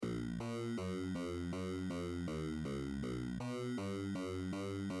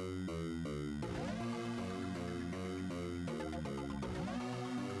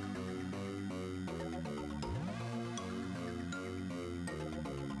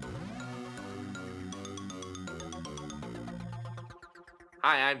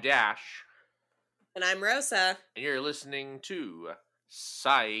Hi, I'm Dash. And I'm Rosa. And you're listening to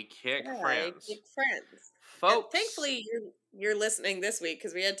Psychic Friends. Psychic Friends. Folks, And thankfully, you're listening this week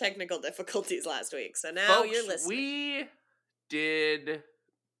because we had technical difficulties last week. So now folks, you're listening.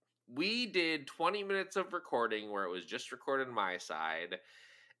 we did 20 minutes of recording where it was just recorded on my side.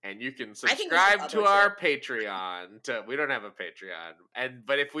 And you can subscribe to our Patreon. We don't have a Patreon.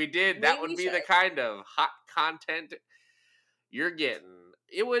 But if we did, that would be the kind of hot content you're getting.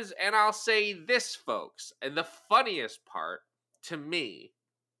 It was, and I'll say this, folks, and the funniest part to me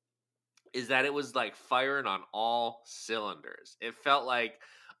is that it was like firing on all cylinders. It felt like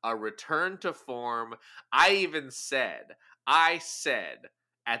a return to form. I said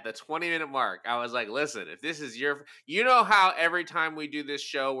at the 20-minute mark, I was like, listen, if this is you know how every time we do this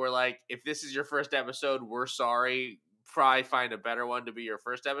show, we're like, if this is your first episode, we're sorry, probably find a better one to be your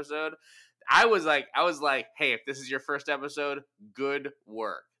first episode. I was like, hey, if this is your first episode, good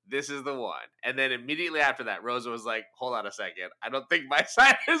work. This is the one. And then immediately after that, Rosa was like, hold on a second. I don't think my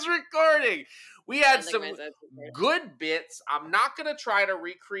side is recording. We had some good bits. I'm not going to try to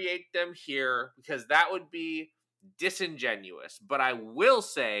recreate them here because that would be disingenuous. But I will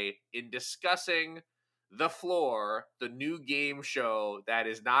say, in discussing The Floor, the new game show that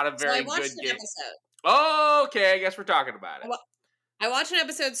is not a very good game. Episode. Oh, okay. I guess we're talking about it. I watched an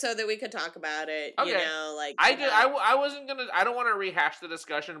episode so that we could talk about it. Okay. You know, like I wasn't gonna. I don't want to rehash the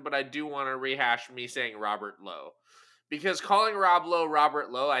discussion, but I do want to rehash me saying Robert Lowe, because calling Rob Lowe Robert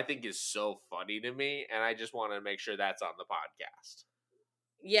Lowe I think is so funny to me, and I just want to make sure that's on the podcast.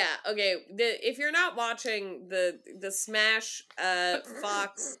 Yeah. Okay. If you're not watching the Smash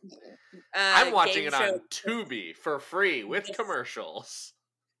Fox, I'm watching it on Tubi for free with commercials.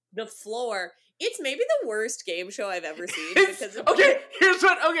 The Floor. It's maybe the worst game show I've ever seen.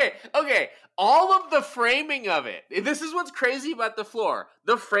 Okay. All of the framing of it. This is what's crazy about The Floor.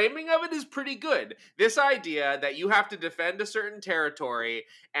 The framing of it is pretty good. This idea that you have to defend a certain territory,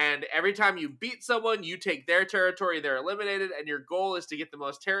 and every time you beat someone, you take their territory, they're eliminated, and your goal is to get the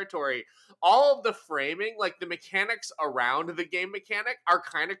most territory. All of the framing, like the mechanics around the game mechanic, are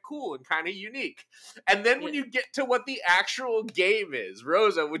kind of cool and kind of unique. And then when you get to what the actual game is,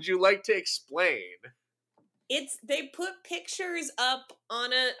 Rosa, would you like to explain? They put pictures up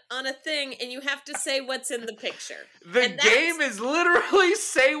on a thing, and you have to say what's in the picture. The game is literally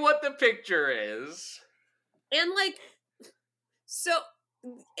say what the picture is. And so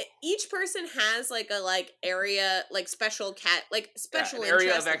each person has an area, special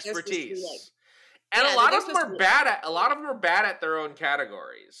area of expertise. And a lot of them are bad at their own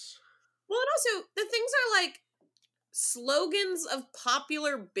categories. Well, and also the things are like slogans of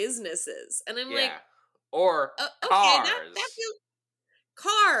popular businesses, and I'm like, or cars. Okay, that feels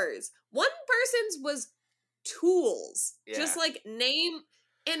cars. One person's was tools, just name,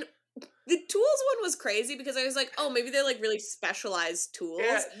 and the tools one was crazy because I was like, oh, maybe they're really specialized tools.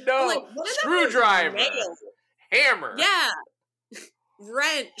 Yeah, no, screwdriver, hammer,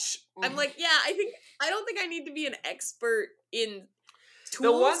 wrench. I'm like, I don't think I need to be an expert in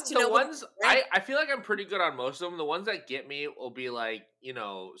tools I feel like I'm pretty good on most of them. The ones that get me will be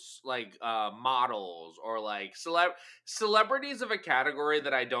models or celebrities of a category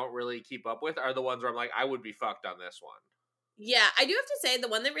that I don't really keep up with are the ones where I'm like, I would be fucked on this one. Yeah, I do have to say the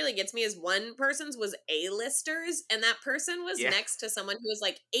one that really gets me is one person's was A-listers, and that person was next to someone who was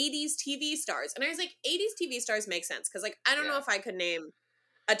 80s TV stars. And I was like, 80s TV stars make sense because I don't know if I could name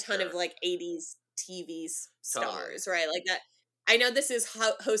a ton of 80s TV stars, right? Like that. I know this is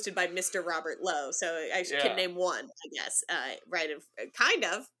hosted by Mr. Robert Lowe, so I can name one, I guess. Right? Kind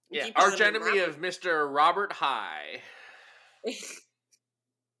of. Yeah, arch enemy of Mr. Robert High. You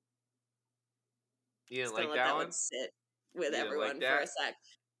didn't like that one? Sit with everyone for a sec.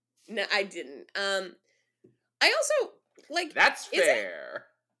 No, I didn't. I also That's fair.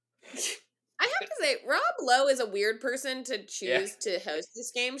 I have to say, Rob Lowe is a weird person to choose to host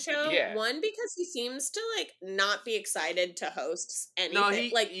this game show. Yeah. One, because he seems to not be excited to host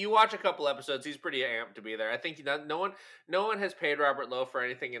anything. No, you watch a couple episodes, he's pretty amped to be there. I think no one has paid Robert Lowe for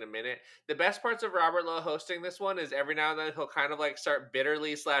anything in a minute. The best parts of Robert Lowe hosting this one is every now and then he'll kind of start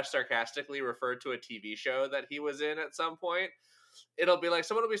bitterly / sarcastically refer to a TV show that he was in at some point. It'll be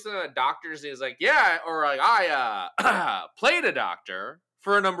someone will be sitting at doctors and he's like, yeah, or I played a doctor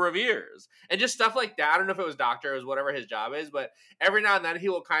for a number of years, and just stuff like that. I don't know if it was doctor or whatever his job is, but every now and then he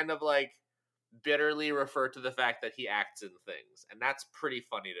will kind of bitterly refer to the fact that he acts in things, and that's pretty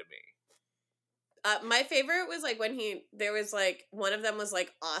funny to me. My favorite was when there was one of them was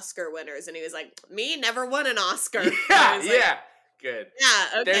Oscar winners, and he was like, me never won an Oscar. Yeah, Good.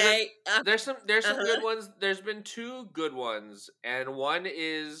 Yeah, okay. There's some good ones. There's been 2 good ones, and one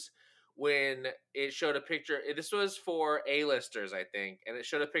is when it showed a picture. This was for A-listers, I think, and it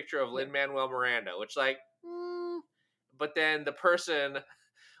showed a picture of Lin-Manuel Miranda, which but then the person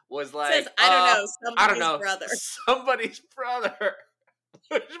was like, says, I don't know, somebody's brother.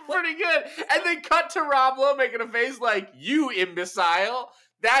 Which is pretty good. And they cut to Rob Lowe making a face like, you imbecile.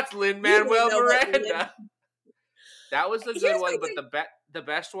 That's Lin-Manuel Miranda. That was the good one, but the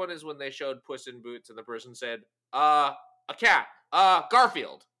best one is when they showed Puss in Boots and the person said, a cat,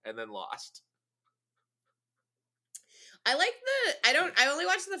 Garfield, and then lost. I only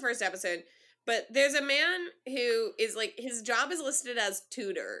watched the first episode, but there's a man who is like, his job is listed as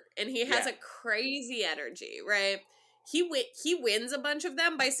tutor, and he has a crazy energy, right? He wins a bunch of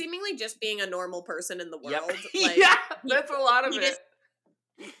them by seemingly just being a normal person in the world. Yep. Like, that's a lot of it.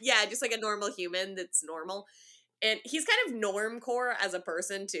 Just like a normal human that's normal. And he's kind of normcore as a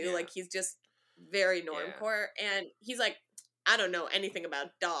person, too. Yeah. Like, he's just very normcore. And he's like, I don't know anything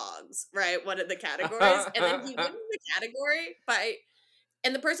about dogs, right? One of the categories. And then he wins the category by...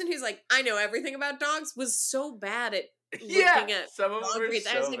 And the person who's like, I know everything about dogs was so bad at looking at some of them were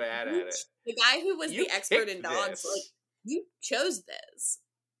so bad at it. The guy who was the expert in dogs, like, you chose this.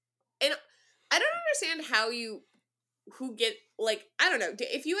 And I don't understand how I don't know.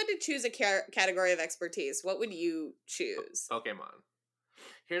 If you had to choose a category of expertise, what would you choose? Pokemon.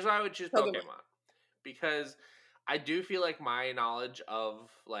 Here's why I would choose Pokemon. Because I do feel like my knowledge of,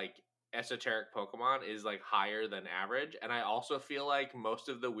 like, esoteric Pokemon is, like, higher than average. And I also feel like most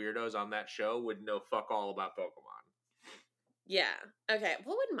of the weirdos on that show would know fuck all about Pokemon. Yeah. Okay.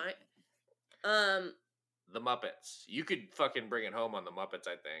 What would the Muppets. You could fucking bring it home on the Muppets,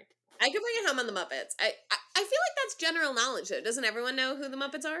 I think. I could bring it home on the Muppets. I feel like that's general knowledge, though. Doesn't everyone know who the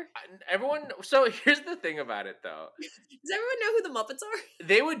Muppets are? So here's the thing about it, though. Does everyone know who the Muppets are?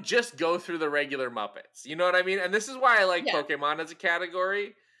 They would just go through the regular Muppets. You know what I mean? And this is why I like Pokemon as a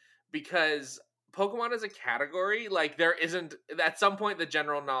category. Because Pokemon as a category, like, there isn't... At some point, the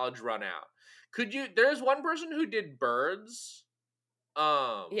general knowledge run out. There's one person who did birds...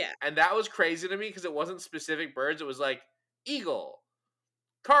 and that was crazy to me because it wasn't specific birds. It was like eagle,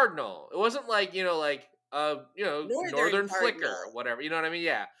 cardinal. It wasn't like, northern flicker, whatever. You know what I mean?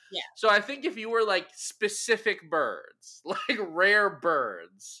 Yeah. So I think if you were like specific birds, like rare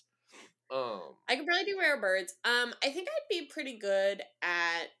birds, I could probably do rare birds. I think I'd be pretty good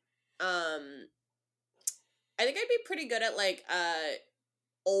at like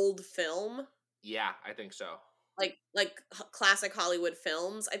old film. Yeah, I think so. Like classic Hollywood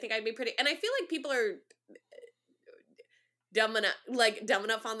films. I think I'd be pretty, and I feel like people are dumb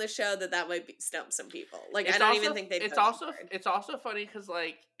enough on the show that might stump some people. Like, I don't even think they'd. It's also funny because,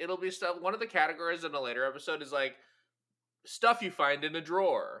 like, it'll be stuff. One of the categories in a later episode is like stuff you find in a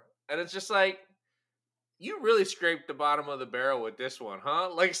drawer, and it's just like, you really scraped the bottom of the barrel with this one, huh?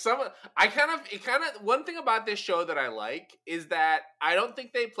 Like, one thing about this show that I like is that I don't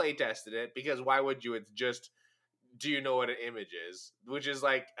think they play tested it, because why would you? It's just, do you know what an image is? Which is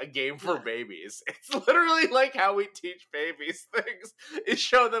like a game for babies. It's literally like how we teach babies things, is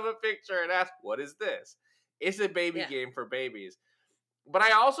show them a picture and ask, what is this? It's a baby game for babies. But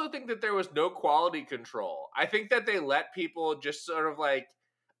I also think that there was no quality control. I think that they let people just sort of like,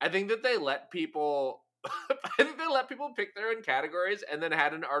 I think they let people pick their own categories and then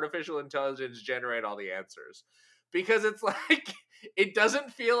had an artificial intelligence generate all the answers. Because it's like, it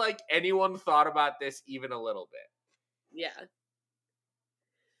doesn't feel like anyone thought about this even a little bit. Yeah,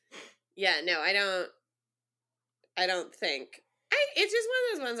 no, I don't think. It's just one of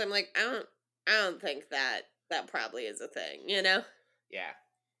those ones I'm like, I don't think that probably is a thing, you know? Yeah.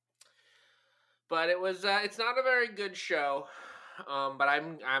 But it was, it's not a very good show. But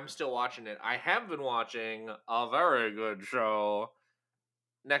I'm still watching it. I have been watching a very good show,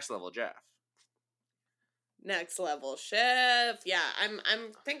 Next Level Jeff. Next Level Chef. Yeah, I'm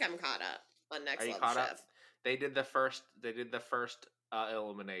caught up on Next Level Chef. Up? They did the first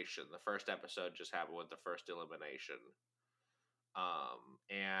elimination. The first episode just happened with the first elimination.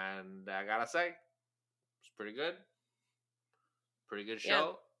 And I gotta say, it's pretty good. Pretty good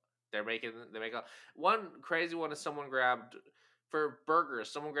show. Yeah. They make one crazy one is someone grabbed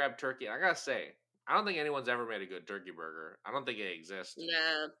turkey. I gotta say, I don't think anyone's ever made a good turkey burger. I don't think it exists.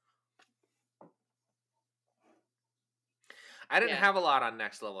 Yeah. I didn't have a lot on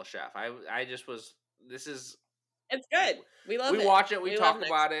Next Level Chef. I just was. It's good. We watch it. We talk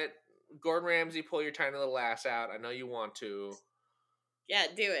about it. Gordon Ramsay, pull your tiny little ass out. I know you want to. Yeah,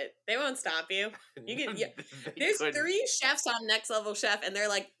 do it. They won't stop you. You can. There's 3 chefs on Next Level Chef, and they're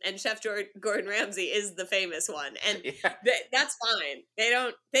like, and Chef Gordon Ramsay is the famous one, and that's fine. They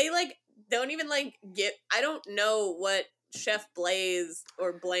don't even like get. I don't know what Chef Blaze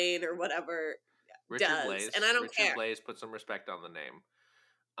or Blaine or whatever does, Blaze, and I don't care. Richard Blaze, put some respect on the name.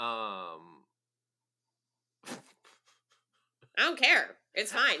 I don't care.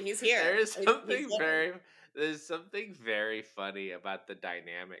 It's fine. He's here. There's something very funny about the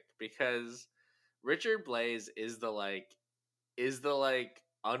dynamic, because Richard Blaze is the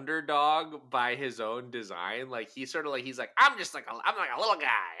underdog by his own design. Like, he's sort of like, he's like, I'm like a little guy.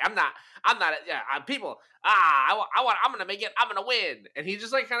 I'm not people. I'm gonna make it. I'm gonna win. And he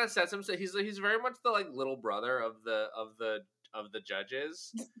just like kind of sets himself. He's very much the like little brother of the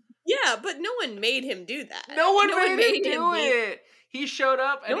judges. Yeah, but no one made him do that. No one made him do it. He showed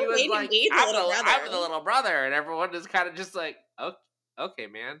up and he was like, I'm the little brother. And everyone is kind of just like, oh, okay,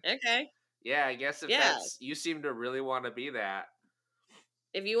 man. Okay. Yeah, I guess if that's, you seem to really want to be that.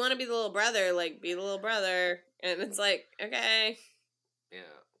 If you want to be the little brother, like, be the little brother. And it's like, okay. Yeah.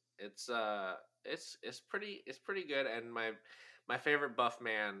 It's pretty good. And my favorite buff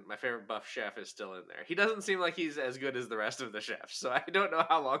chef is still in there. He doesn't seem like he's as good as the rest of the chefs, so I don't know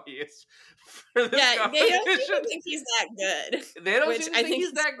how long he is for this competition. They don't even think he's that good. They don't think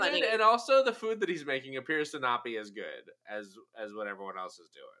he's that good, and also the food that he's making appears to not be as good as what everyone else is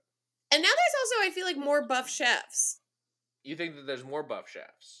doing. And now there's also, I feel like, more buff chefs. You think that there's more buff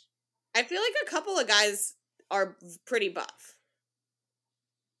chefs? I feel like a couple of guys are pretty buff.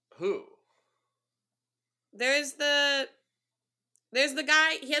 Who? There's the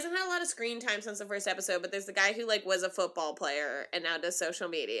guy, he hasn't had a lot of screen time since the first episode, but there's the guy who, like, was a football player and now does social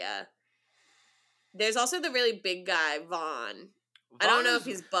media. There's also the really big guy, Vaughn. I don't know if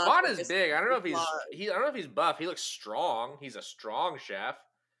he's buff. Vaughn is big. I don't know if he's buff. He looks strong. He's a strong chef.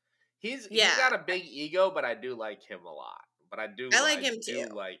 He's got a big ego, but I do like him a lot. I like him too.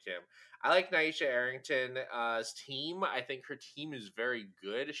 I like Naisha Arrington's team. I think her team is very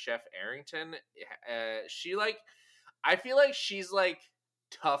good. Chef Arrington, I feel like she's like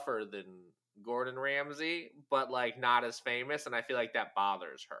tougher than Gordon Ramsay, but like not as famous, and I feel like that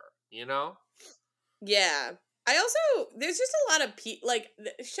bothers her, you know? Yeah. There's just a lot of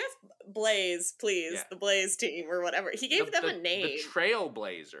Chef Blaze, please, the Blaze team or whatever. He gave them a name. The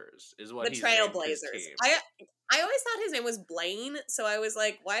Trailblazers is what he's named his team. I always thought his name was Blaine, so I was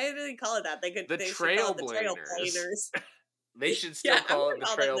like, why did they call it that? They should call it the Trailblazers. They should still call it the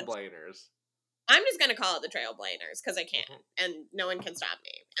Trailblazers. I'm just gonna call it the Trailblazers because I can, and no one can stop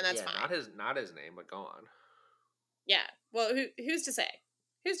me, and that's fine. Not his name, but go on. Yeah. Well, who's to say?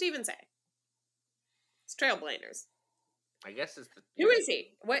 Who's to even say? It's Trailblazers. I guess it's Who is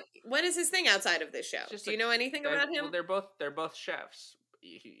he? What is his thing outside of this show? Do you know anything about him? Well, they're both chefs.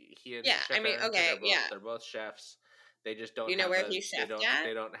 He and Chef they're both chefs. They just don't. You know where he's chef at?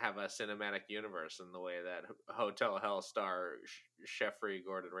 They don't have a cinematic universe in the way that Hotel Hell star Chef-free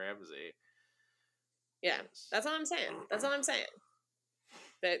Gordon Ramsay. Yeah, that's all I'm saying.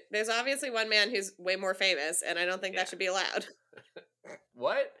 There's obviously one man who's way more famous, and I don't think that should be allowed.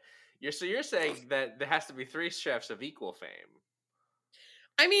 What? You're saying that there has to be 3 chefs of equal fame?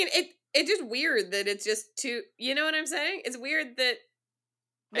 I mean, it's just weird that it's just 2. You know what I'm saying? It's weird that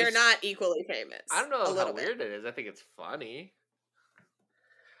they're not equally famous. I don't know how weird it is. I think it's funny.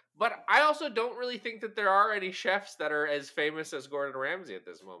 But I also don't really think that there are any chefs that are as famous as Gordon Ramsay at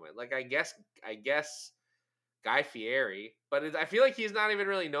this moment. Like, I guess Guy Fieri, but I feel like he's not even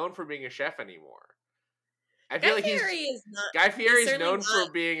really known for being a chef anymore. I feel like Guy Fieri is known for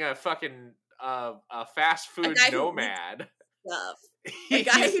being a fucking a fast food nomad. A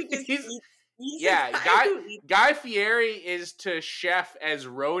guy who just Guy Fieri is to chef as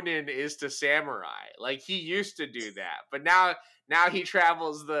Ronin is to samurai. Like, he used to do that, but now he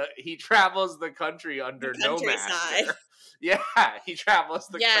travels the country under no master. Yeah, he travels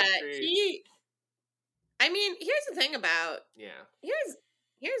the country. I mean, here's the thing about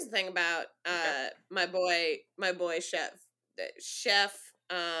Here's the thing about my boy chef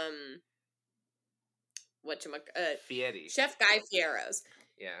Fieri. Chef Guy Fieros.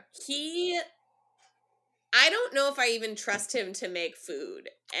 Yeah. I don't know if I even trust him to make food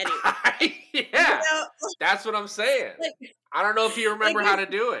anymore. Yeah. You know? That's what I'm saying. Like, I don't know if you remember how to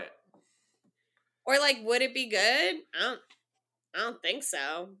do it. Or like, would it be good? I don't think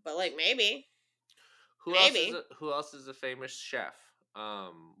so, but like maybe. Who else is a famous chef?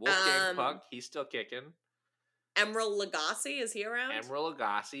 Wolfgang Puck, he's still kicking. Emeril Lagasse, is he around? Emeril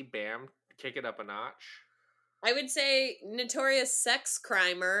Lagasse, bam, kick it up a notch. I would say notorious sex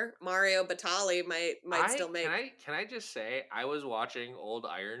crimer Mario Batali might still make. Can I just say I was watching old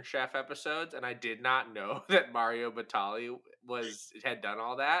Iron Chef episodes and I did not know that Mario Batali had done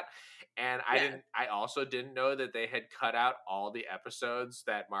all that, and I also didn't know that they had cut out all the episodes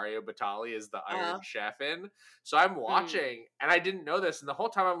that Mario Batali is the Iron Chef in. So I'm watching and I didn't know this, and the whole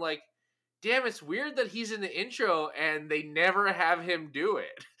time I'm like, damn, it's weird that he's in the intro and they never have him do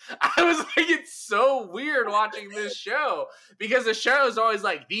it. I was like, it's so weird watching this show because the show is always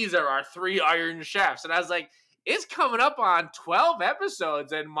like, these are our 3 Iron Chefs. And I was like, it's coming up on 12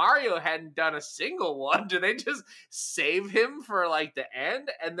 episodes and Mario hadn't done a single one. Do they just save him for like the end?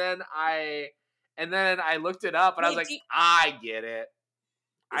 And then I looked it up and I was like, I get it.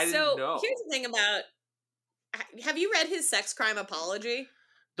 I didn't know. Here's the thing about, have you read his sex crime apology?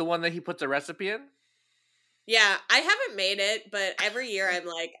 The one that he puts a recipe in? Yeah, I haven't made it, but every year I'm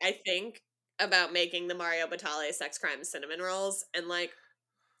like, I think about making the Mario Batali sex crime cinnamon rolls, and like,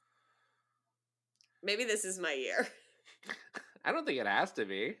 maybe this is my year. I don't think it has to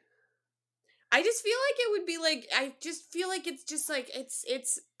be. I just feel like it would be like, I just feel like it's just like,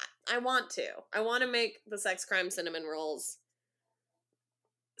 I want to make the sex crime cinnamon rolls.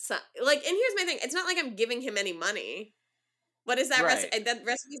 So, like, and here's my thing, it's not like I'm giving him any money. What is that recipe? That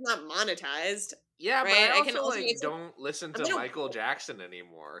recipe's not monetized. Yeah, right? But I also don't listen to Michael Jackson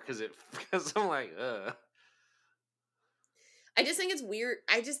anymore because I'm like, ugh. I just think it's weird.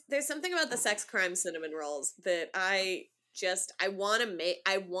 There's something about the sex crime cinnamon rolls that I want to make.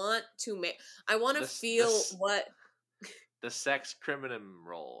 I want to feel what the sex criminum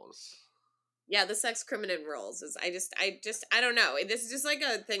rolls. Yeah, the sex criminum rolls is. I don't know. This is just like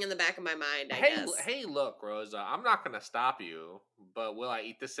a thing in the back of my mind. I guess. Hey, look, Rosa. I'm not gonna stop you, but will I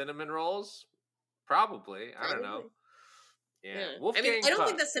eat the cinnamon rolls? Probably. I don't know. Yeah. I mean, I don't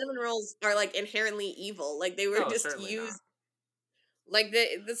think the cinnamon rolls are like inherently evil. Like they were just used. Not. Like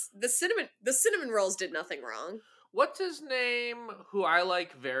the cinnamon rolls did nothing wrong. What's his name? Who I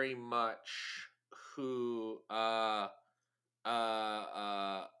like very much. Who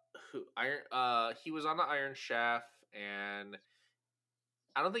he was on the Iron Chef, and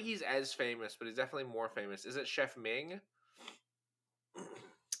I don't think he's as famous, but he's definitely more famous. Is it Chef Ming?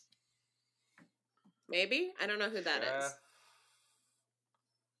 Maybe. I don't know who that is.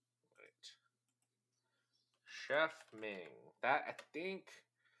 Chef Ming. That, I think,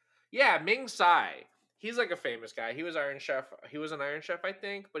 yeah, Ming Tsai. He's like a famous guy. He was Iron Chef. He was an Iron Chef, I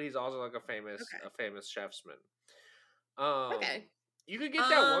think, but he's also like a famous chefsman. Okay. You could get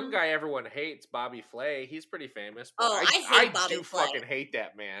that one guy everyone hates, Bobby Flay. He's pretty famous. But I hate Bobby Flay. Fucking hate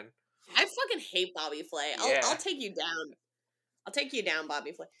that man. I fucking hate Bobby Flay. I'll take you down. I'll take you down,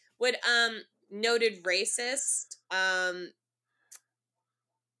 Bobby Flay. Would noted racist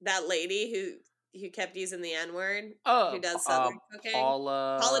that lady who kept using the N-word, who does Southern cooking?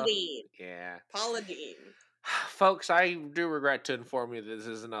 Paula Deen. Yeah. Paula Deen. Folks, I do regret to inform you that this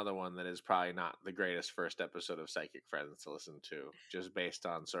is another one that is probably not the greatest first episode of Psychic Friends to listen to, just based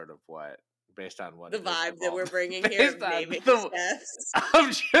on what the vibe that we're bringing here.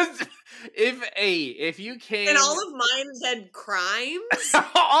 I'm just if you came, and all of mine said crimes.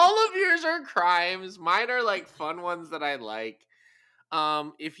 All of yours are crimes. Mine are like fun ones that I like.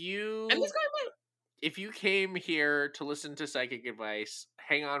 If you came here to listen to Psychic Advice,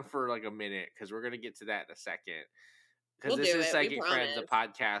 hang on for like a minute because we're gonna get to that in a second. Because this is Psychic Friends, a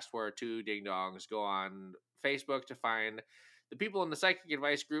podcast where 2 ding-dongs go on Facebook to find the people in the Psychic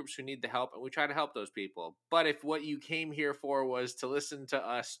Advice groups who need the help, and we try to help those people. But if what you came here for was to listen to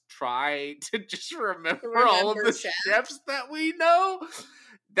us try to just remember all of the chefs that we know,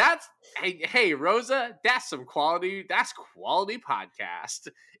 that's hey Rosa, that's quality podcast.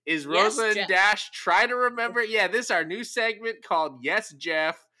 Is Rosa and Dash try to remember? Yeah, this is our new segment called Yes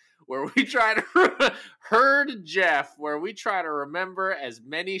Jeff, where we try to herd Jeff, where we try to remember as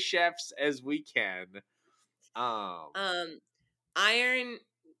many chefs as we can. Iron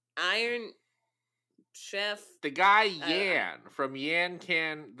Chef. The guy Yan from Yan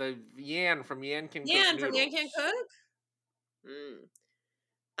Can Cook Noodles.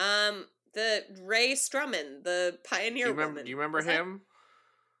 The Ray Strumman, the pioneer woman. Do you remember him?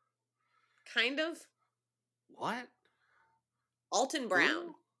 Kind of. What? Alton Brown.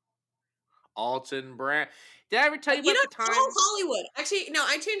 Ooh. Alton Brown. Did I ever tell you about the time? Paul Hollywood. Actually, no,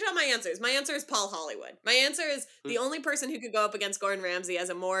 I changed all my answers. My answer is Paul Hollywood. My answer is the only person who could go up against Gordon Ramsay as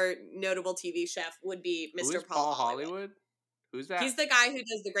a more notable TV chef would be Mr. Paul Hollywood. Who's that? He's the guy who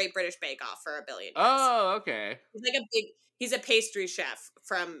does the Great British Bake Off for $1 billion. Oh, okay. He's like he's a pastry chef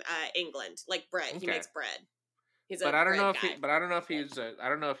from England, like bread. Okay. He makes bread. He's I don't know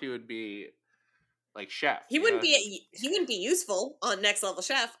if he would be like chef. He wouldn't be useful on Next Level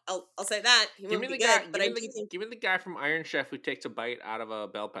Chef. I'll say that. He wouldn't be good. But give me the guy from Iron Chef who takes a bite out of a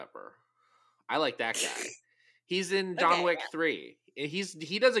bell pepper. I like that guy. He's in John Wick 3.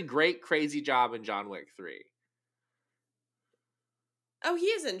 He does a great crazy job in John Wick 3. Oh, he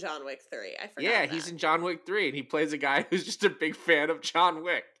is in John Wick 3. I forgot. Yeah, he's in John Wick 3, and he plays a guy who's just a big fan of John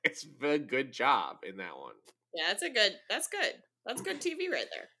Wick. It's a good job in that one. Yeah, that's good. That's good TV right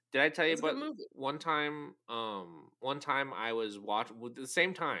there. Did I tell you about one time? One time I was watching at the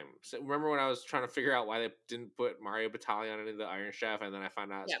same time. So remember when I was trying to figure out why they didn't put Mario Battalion into the Iron Chef, and then I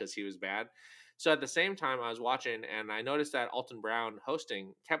found out it's because he was bad. So at the same time I was watching, and I noticed that Alton Brown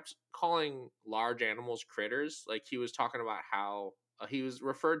hosting kept calling large animals critters. Like he was talking about how he was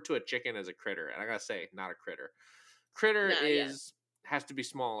referred to a chicken as a critter, and I gotta say, not a critter. Critter has to be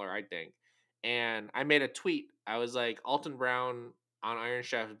smaller, I think. And I made a tweet. I was like, Alton Brown on Iron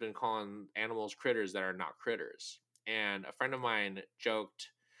Chef has been calling animals critters that are not critters. And a friend of mine joked,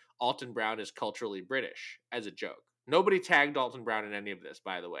 Alton Brown is culturally British, as a joke. Nobody tagged Alton Brown in any of this,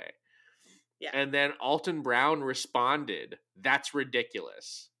 by the way. Yeah. And then Alton Brown responded, that's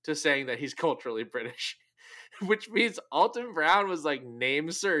ridiculous, to saying that he's culturally British. Which means Alton Brown was like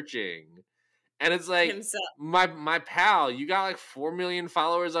name searching. And it's like, my pal, you got like 4 million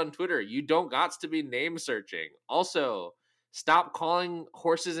followers on Twitter. You don't got to be name searching. Also, stop calling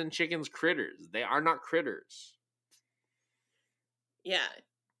horses and chickens critters. They are not critters. Yeah.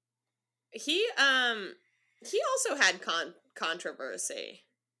 He also had controversy.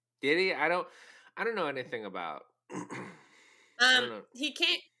 Did he? I don't know anything about. He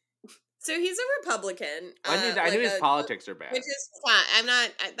can't. So he's a Republican. I knew his politics are bad. Which is fine. I'm not.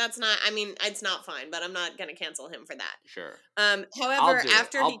 That's not. I mean, it's not fine, but I'm not going to cancel him for that. Sure. However,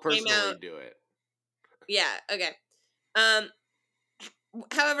 after he came out, I'll do it. Yeah. Okay.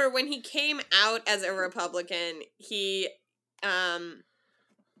 However, when he came out as a Republican, he, quote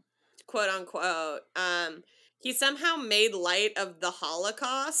unquote, he somehow made light of the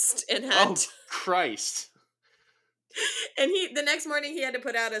Holocaust and had. Oh Christ. And the next morning he had to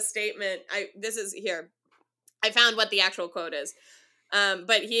put out a statement. I found what the actual quote is.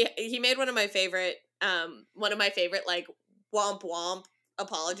 But he made one of my favorite like womp womp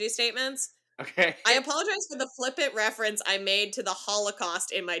apology statements. Okay. I apologize for the flippant reference I made to the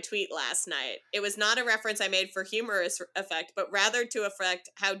Holocaust in my tweet last night. It was not a reference I made for humorous effect, but rather to affect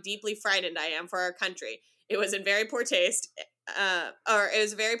how deeply frightened I am for our country. It was in very poor taste, or it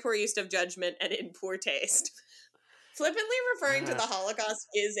was very poor use of judgment and in poor taste. Flippantly referring to the Holocaust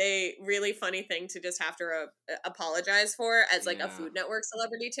is a really funny thing to just have to apologize for as like a Food Network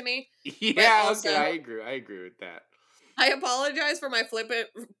celebrity to me. Yeah, also, okay, I agree with that. I apologize for my flippant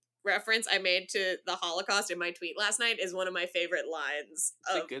reference I made to the Holocaust in my tweet last night is one of my favorite lines.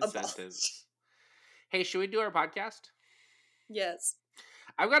 It's a good sentence. Hey, should we do our podcast? Yes.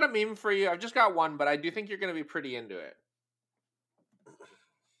 I've got a meme for you. I've just got one, but I do think you're going to be pretty into it.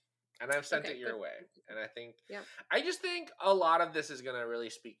 And I've sent it your way. And I just think a lot of this is going to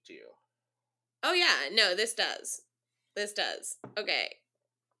really speak to you. Oh, yeah. No, this does. Okay.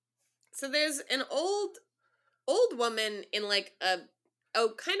 So there's an old woman in like a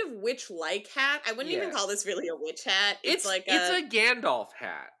kind of witch-like hat. I wouldn't even call this really a witch hat. It's like it's a Gandalf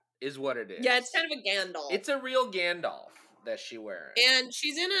hat is what it is. Yeah, it's kind of a Gandalf. It's a real Gandalf that she wearing. And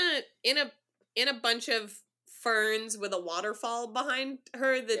she's in a bunch of ferns with a waterfall behind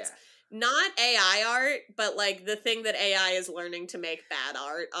her that's not AI art, but like the thing that AI is learning to make bad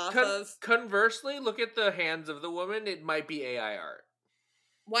art off of. Conversely, look at the hands of the woman. It might be AI art.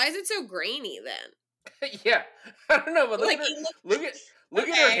 Why is it so grainy then? Yeah, I don't know, but look at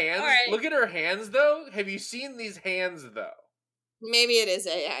her hands. Right. Look at her hands, though. Have you seen these hands, though? Maybe it is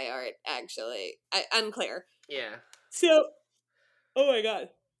AI art. Actually, unclear. Yeah. So, oh my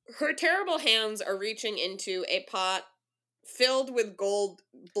god, her terrible hands are reaching into a pot filled with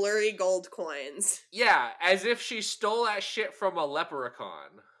blurry gold coins. Yeah, as if she stole that shit from a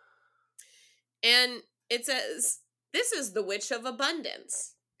leprechaun. And it says, "This is the Witch of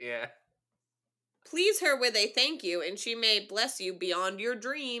Abundance." Yeah. Please her with a thank you, and she may bless you beyond your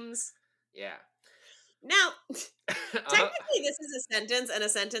dreams. Yeah. Now, technically this is a sentence, and a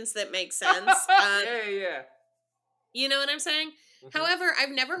sentence that makes sense. Yeah. You know what I'm saying? Mm-hmm. However, I've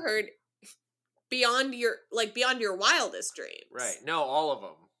never heard beyond your wildest dreams. Right. No, all of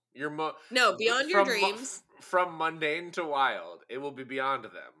them. Beyond your dreams. From mundane to wild, it will be beyond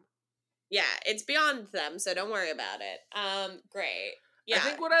them. Yeah, it's beyond them, so don't worry about it. Great. Yeah. I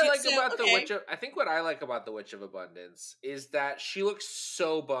think what I like about the Witch of Abundance is that she looks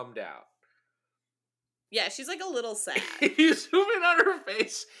so bummed out. Yeah, she's like a little sad. If you zoom in on her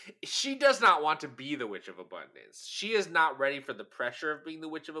face, she does not want to be the Witch of Abundance. She is not ready for the pressure of being the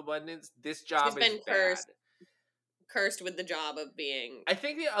Witch of Abundance. This job is bad. Cursed with the job of being. I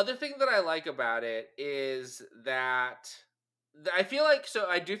think the other thing that I like about it is that I feel like, so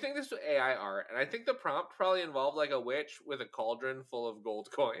I do think this was AI art, and I think the prompt probably involved like a witch with a cauldron full of gold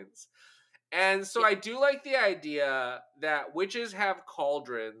coins. And so I do like the idea that witches have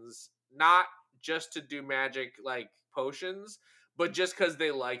cauldrons, not just to do magic like potions, but just because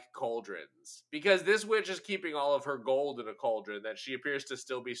they like cauldrons. Because this witch is keeping all of her gold in a cauldron that she appears to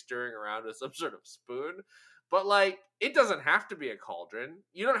still be stirring around with some sort of spoon. But like, it doesn't have to be a cauldron.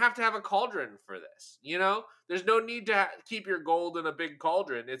 You don't have to have a cauldron for this. You know, there's no need to keep your gold in a big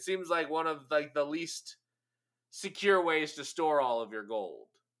cauldron. It seems like one of like the least secure ways to store all of your gold.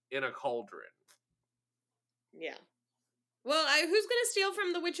 In a cauldron. Yeah. Well, who's gonna steal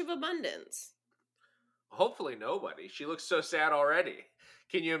from the Witch of Abundance? Hopefully nobody. She looks so sad already.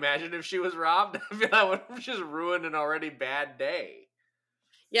 Can you imagine if she was robbed? I feel like would have just ruined an already bad day.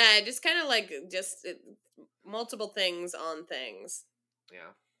 Yeah, just kind of like multiple things on things.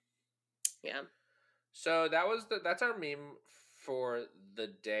 Yeah. Yeah. So that's our meme for the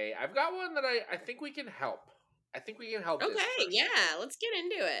day. I've got one that I think we can help. I think we can help this person. Yeah, let's get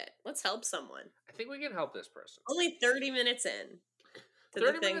into it. Let's help someone. I think we can help this person. Only 30 minutes in.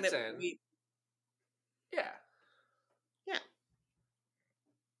 30 minutes in. Yeah. Yeah.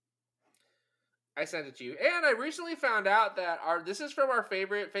 I sent it to you. And I recently found out that this is from our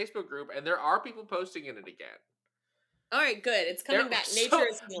favorite Facebook group, and there are people posting in it again. All right, good. It's coming back. Nature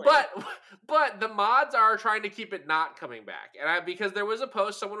is healing. But the mods are trying to keep it not coming back. And because there was a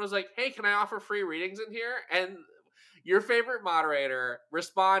post, someone was like, "Hey, can I offer free readings in here?" And your favorite moderator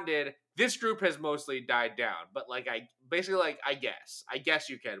responded, "This group has mostly died down, but like I guess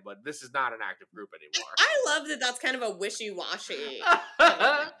you can, but this is not an active group anymore." I love that. That's kind of a wishy-washy.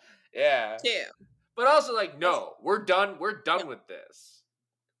 Yeah. Too. But also like, no, we're done. We're done with this.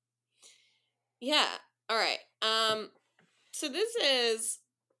 Yeah. All right. So this is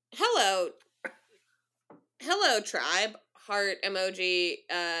hello tribe, heart emoji,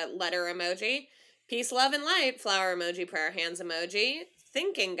 letter emoji, peace, love, and light, flower emoji, prayer hands emoji,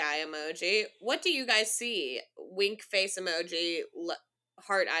 thinking guy emoji. What do you guys see? Wink face emoji,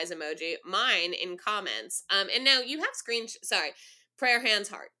 heart eyes emoji. Mine in comments. And now you have prayer hands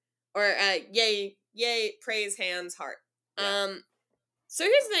heart, or yay praise hands heart. Yeah. So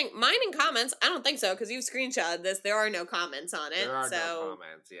here's the thing, mine in comments, I don't think so, because you've screenshotted this. There are no comments on it. There are no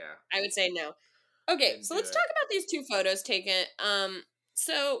comments, yeah. I would say no. Okay, so let's talk about these two photos taken.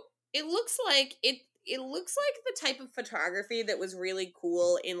 So it looks like it looks like the type of photography that was really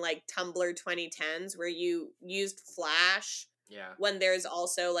cool in like Tumblr 2010s, where you used flash when there's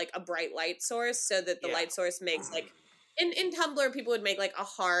also like a bright light source, so that the light source makes like in Tumblr people would make like a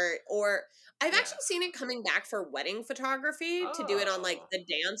heart, or I've actually seen it coming back for wedding photography to do it on like the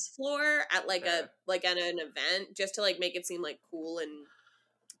dance floor at like at an event, just to like make it seem like cool and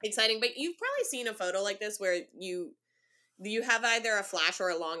exciting. But you've probably seen a photo like this where you have either a flash or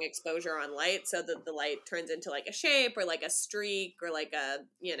a long exposure on light, so that the light turns into like a shape or like a streak or like a,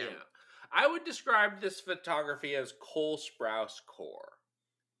 you know. Yeah. I would describe this photography as Cole Sprouse core.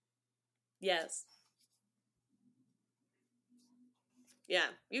 Yes. Yeah,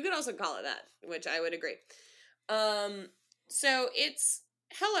 you could also call it that, which I would agree. So it's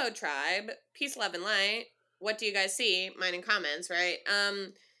hello tribe, peace, love, and light. What do you guys see? Mine in comments, right?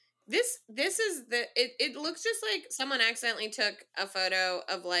 This is it looks just like someone accidentally took a photo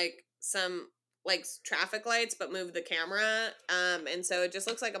of like some like traffic lights, but moved the camera. And so it just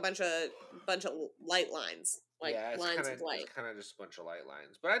looks like a bunch of light lines, like lines of light. It's kind of just a bunch of light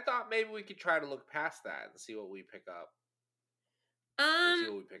lines. But I thought maybe we could try to look past that and see what we pick up. See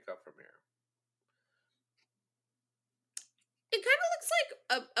what we pick up from here. It kind of looks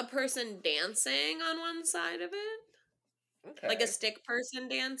like a person dancing on one side of it. Okay. Like a stick person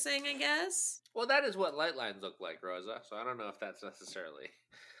dancing, I guess. Well, that is what light lines look like, Rosa. So I don't know if that's necessarily.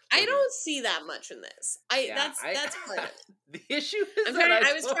 I don't see that much in this. That's part of it. The issue is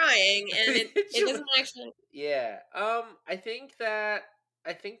I was trying, and it doesn't actually. Yeah. I think that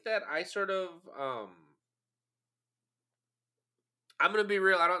I sort of I'm going to be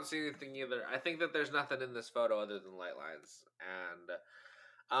real. I don't see anything either. I think that there's nothing in this photo other than light lines. And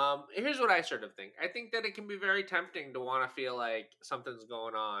here's what I sort of think. I think that it can be very tempting to want to feel like something's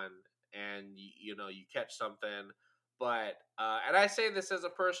going on and, you catch something. But, and I say this as a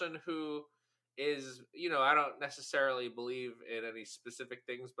person who is, I don't necessarily believe in any specific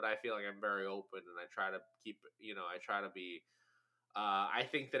things, but I feel like I'm very open and I try to keep, I try to be, I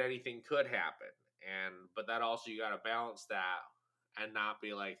think that anything could happen. but that also you got to balance that and not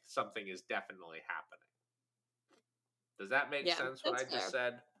be like something is definitely happening. Does that make sense? What I just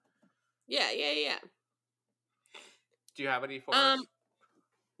said? Yeah. Do you have any for us?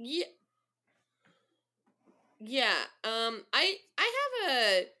 Yeah. Yeah. I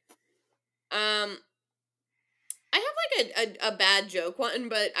have like a bad joke one,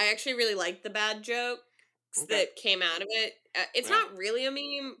 but I actually really like the bad jokes that came out of it. It's not really a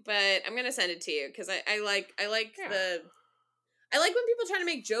meme, but I'm gonna send it to you because I like when people try to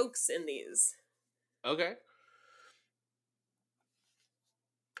make jokes in these. Okay.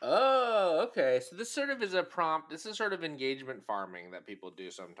 Oh, okay. So this sort of is a prompt. This is sort of engagement farming that people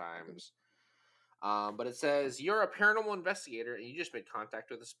do sometimes. But it says, you're a paranormal investigator and you just made contact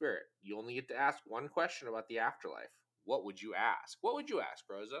with a spirit. You only get to ask one question about the afterlife. What would you ask? What would you ask,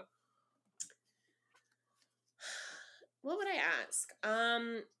 Rosa? What would I ask?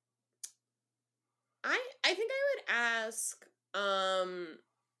 I think I would ask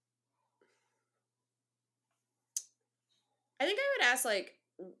like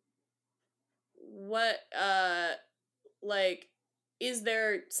what like is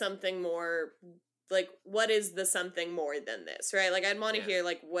there something more, like what is the something more than this, right? Like I'd want to hear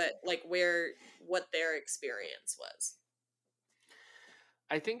like what their experience was.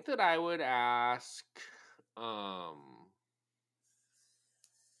 I think that I would ask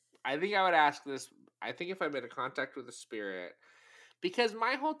I think I would ask this. I think if I made a contact with a spirit, because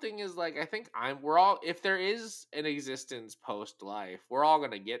my whole thing is like, I think we're all, if there is an existence post life, we're all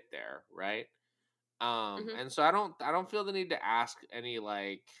gonna get there, right? And so I don't feel the need to ask any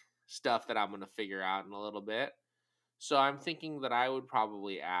like stuff that I'm gonna figure out in a little bit. So I'm thinking that I would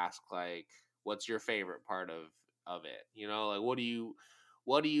probably ask like, what's your favorite part of it? You know, like what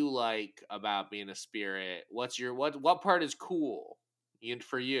do you like about being a spirit? What's your what part is cool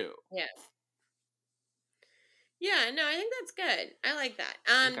for you? Yeah. Yeah, no, I think that's good. I like that.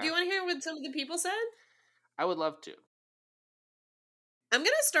 Do you want to hear what some of the people said? I would love to. I'm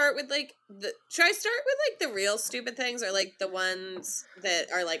gonna start with like should I start with like the real stupid things or like the ones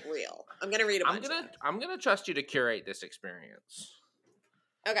that are like real? I'm gonna read a bunch. I'm gonna trust you to curate this experience.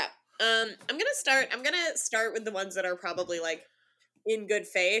 Okay. I'm gonna start with the ones that are probably like in good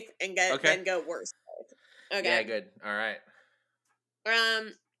faith and then go worse faith. Okay. Yeah, good. All right.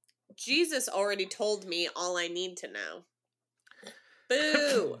 Jesus already told me all I need to know.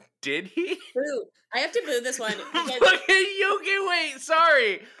 Boo. Did he? Boo. I have to boo this one. Wait,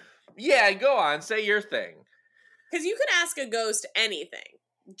 sorry. Yeah, go on. Say your thing. Because you could ask a ghost anything.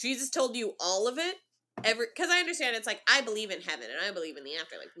 Jesus told you all of it. Because I understand it's like, I believe in heaven and I believe in the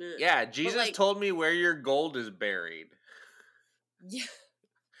afterlife. Yeah, Jesus told me where your gold is buried. Yeah.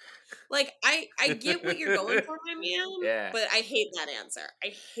 Like, I get what you're going for, my man, but I hate that answer.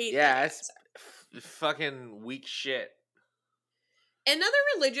 I hate that answer. Fucking weak shit. Another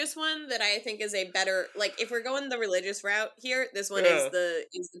religious one that I think is a better, like, if we're going the religious route here, this one is the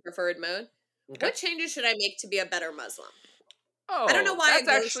preferred mode. Okay. What changes should I make to be a better Muslim? Oh, I don't know why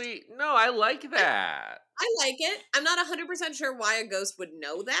no, I like that. I like it. I'm not 100% sure why a ghost would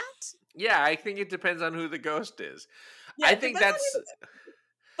know that. Yeah, I think it depends on who the ghost is. Yeah, I think that's...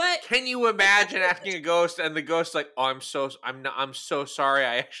 But can you imagine asking a ghost and the ghost like, "Oh, I'm so sorry.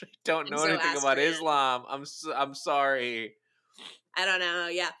 I actually don't know anything about Islam. I'm sorry." I don't know.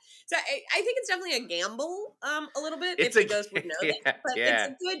 Yeah. So I think it's definitely a gamble, a little bit, if the ghost would know that. But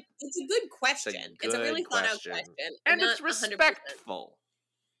it's a good question. It's a really thought out question. And it's respectful.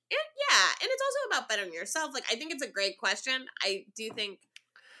 Yeah, and it's also about bettering yourself. Like, I think it's a great question. I do think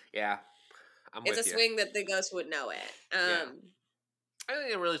I'm with you. It's a swing that the ghost would know it. I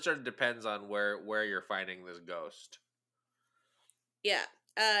think it really sort of depends on where you're finding this ghost. Yeah.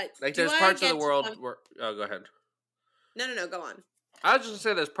 Like there's parts of the world where... Oh, go ahead. No, go on. I was just gonna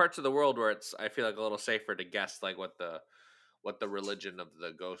say there's parts of the world where it's, I feel like, a little safer to guess like what the religion of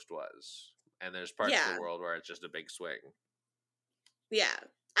the ghost was. And there's parts of the world where it's just a big swing. Yeah.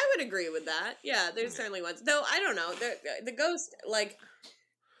 I would agree with that. Yeah, there's certainly ones. Though I don't know. The ghost, like,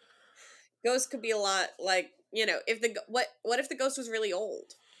 ghost could be a lot, like, you know, if what if the ghost was really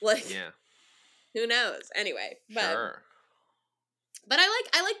old? Like, who knows? Anyway, but but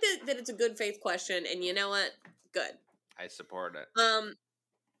I like that it's a good faith question, and you know what? Good. I support it.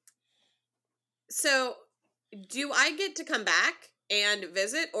 So do I get to come back and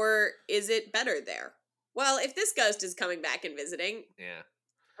visit, or is it better there? Well, if this ghost is coming back and visiting,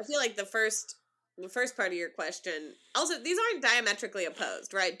 I feel like the first part of your question. Also, these aren't diametrically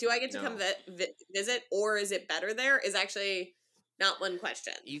opposed, right? Do I get to come visit, or is it better there? Is actually not one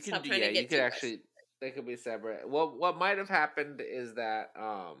question. You can you could actually. They could be separate. Well, what might have happened is that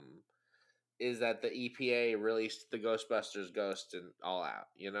is that the EPA released the Ghostbusters ghost and all out,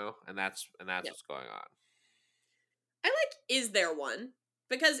 and that's what's going on. I like, is there one?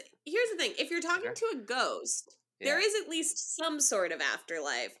 Because here's the thing: if you're talking to a ghost, there is at least some sort of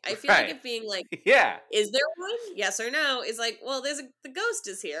afterlife. I feel like if being like, is there one? Yes or no is like, well, the ghost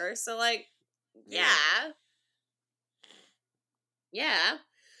is here, so like, yeah.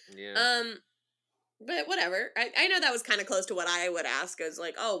 But whatever. I know that was kind of close to what I would ask. Is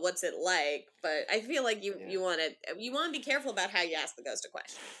like, oh, what's it like? But I feel like you want to be careful about how you ask the ghost a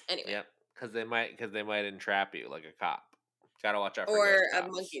question. Anyway. Yep, because they might entrap you like a cop. Gotta watch out for or ghost a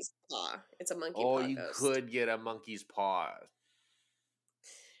cops. monkey's paw. It's a monkey paw ghost. Oh, you could get a monkey's paw.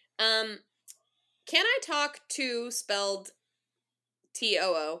 Can I talk to, spelled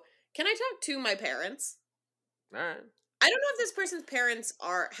Too? Can I talk to my parents? All right. I don't know if this person's parents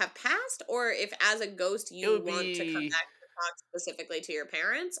have passed, or if as a ghost you want to come back to talk specifically to your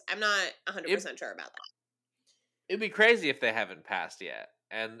parents. I'm not 100% sure about that. It'd be crazy if they haven't passed yet,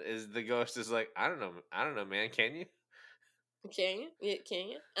 and the ghost is like, I don't know, man. Can you? Can you?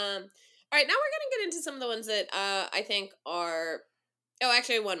 All right, now we're gonna get into some of the ones that I think are. Oh,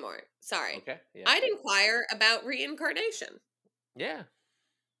 actually, one more. Sorry. Okay. Yeah. I'd inquire about reincarnation. Yeah.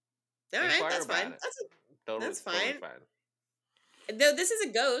 All right, that's fine. That's fine. Totally fine. Though this is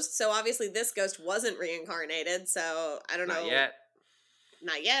a ghost, so obviously this ghost wasn't reincarnated, so I don't know.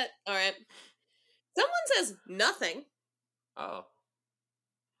 Not yet. All right. Someone says nothing. Oh.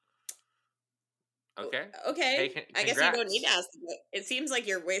 Okay. Okay. Hey, I guess you don't need to ask. It seems like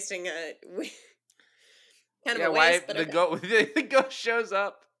you're wasting a kind of a waste. But the ghost shows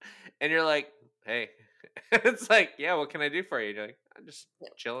up, and you're like, "Hey," it's like, "Yeah, what can I do for you?" You're like, "I'm just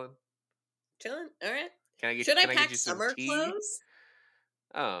chilling." Chilling. All right. Should I pack summer clothes?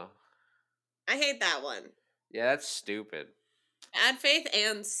 Oh. I hate that one. Yeah, that's stupid. Bad faith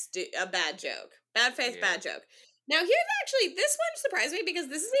and a bad joke. Bad faith, bad joke. Now, this one surprised me because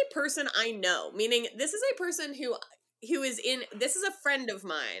this is a person I know. Meaning, this is a person who is this is a friend of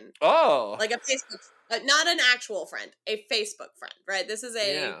mine. Oh. Like a Facebook, not an actual friend, a Facebook friend, right? This is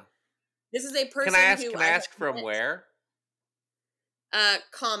a person Can I ask from where?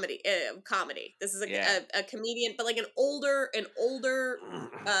 Comedy. This is a comedian, but like an older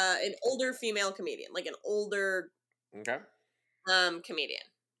female comedian, like an older comedian.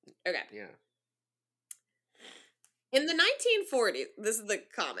 Okay. Yeah. In the 1940s, this is the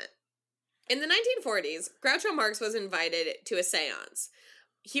comment. In the 1940s, Groucho Marx was invited to a seance.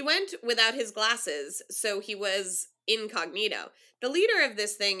 He went without his glasses, so he was incognito. The leader of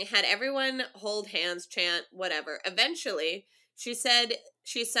this thing had everyone hold hands, chant, whatever. Eventually, she said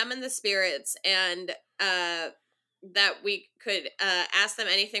she summoned the spirits and that we could ask them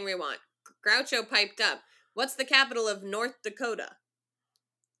anything we want. Groucho piped up, "What's the capital of North Dakota?"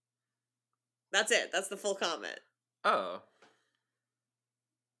 That's it. That's the full comment. Oh.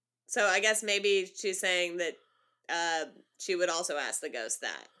 So I guess maybe she's saying that she would also ask the ghost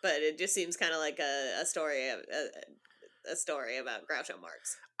that, but it just seems kind of like a story about Groucho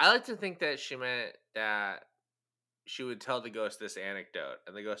Marx. I like to think that she meant that she would tell the ghost this anecdote,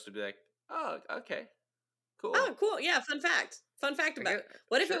 and the ghost would be like, "Oh, okay, cool. Oh, cool. Yeah, fun fact. Fun fact about it.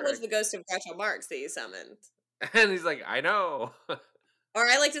 What if it was the ghost of Groucho Marx that you summoned?" And he's like, "I know." Or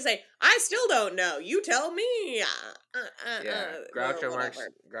I like to say, "I still don't know. You tell me." Yeah,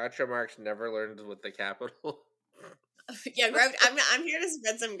 Groucho Marx never learned what the capital. Yeah, I'm here to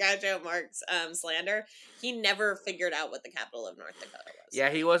spread some Groucho Marx slander. He never figured out what the capital of North Dakota was. Yeah,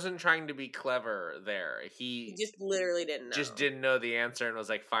 he wasn't trying to be clever there. He just literally didn't know. Just didn't know the answer and was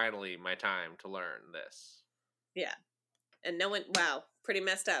like, "Finally, my time to learn this." Yeah, and no one. Wow, pretty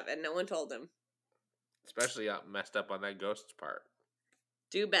messed up, and no one told him. Especially messed up on that ghost's part.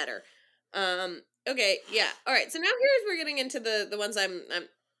 Do better. Okay, yeah. All right. So now we're getting into the ones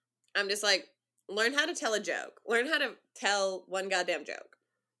I'm just like, learn how to tell a joke. Learn how to tell one goddamn joke.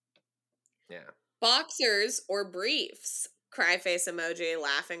 Yeah. Boxers or briefs. Cry face emoji,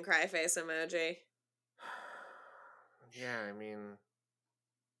 laughing cry face emoji. Yeah, I mean,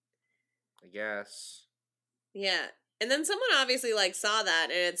 I guess. Yeah. And then someone obviously like saw that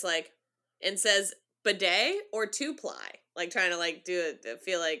and it's like, and says bidet or two-ply. Like trying to like do it,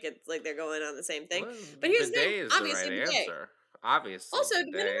 feel like it's like they're going on the same thing. Well, but here's the thing, obviously the right answer. Obviously. Also,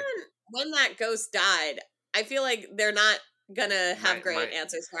 depending on when that ghost died, I feel like they're not gonna have great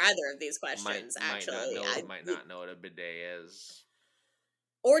answers for either of these questions. Might not know what a bidet is.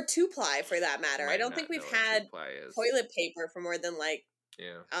 Or two-ply for that matter. I don't think we've had toilet paper for more than like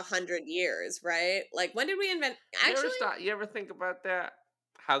 100 years, right? Like when did we invent? Actually, you ever think about that?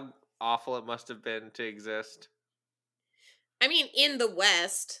 How awful it must have been to exist. I mean, in the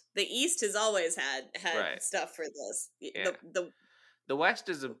West, the East has always had Right. stuff for this. Yeah. The West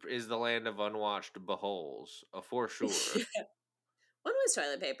is the land of unwatched beholes, for sure. When was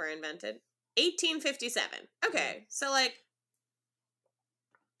toilet paper invented? 1857. Okay, so like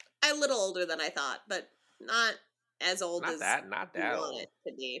a little older than I thought, but not as old not as that you want old. it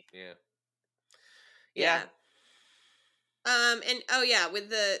to be. Yeah. Yeah. And oh yeah, with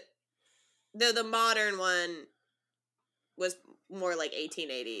the modern one was more like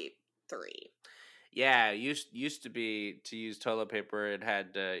 1883. Yeah, it used to be to use toilet paper. It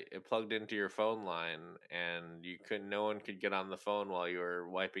plugged into your phone line, and no one could get on the phone while you were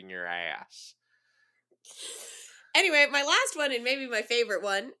wiping your ass. Anyway, my last one and maybe my favorite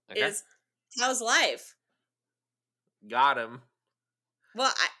one is how's life? Got him.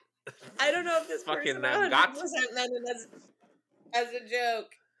 Well, I don't know if this fucking person 100% meant it as a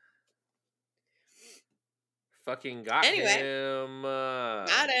joke. Fucking got him.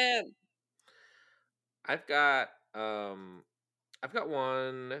 Got him. I've got one.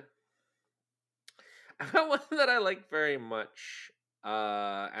 I've got one that I like very much.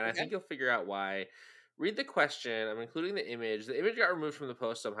 And I think you'll figure out why. Read the question. I'm including the image. The image got removed from the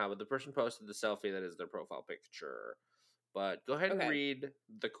post somehow, but the person posted the selfie that is their profile picture. But go ahead and read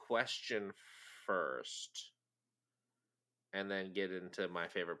the question first, and then get into my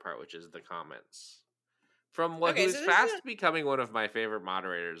favorite part, which is the comments. From who's fast becoming one of my favorite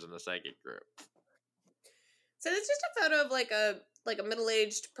moderators in the psychic group. So it's just a photo of like a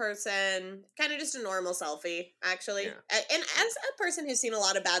middle-aged person, kind of just a normal selfie, actually. Yeah. And as a person who's seen a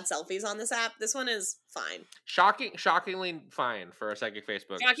lot of bad selfies on this app, this one is fine. Shockingly fine for a psychic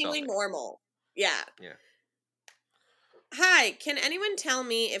Facebook. Shockingly normal. Yeah. Yeah. Hi, can anyone tell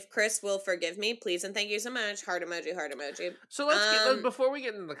me if Chris will forgive me, please and thank you so much. Heart emoji, heart emoji. So before we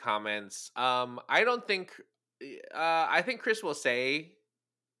get into the comments, I think Chris will say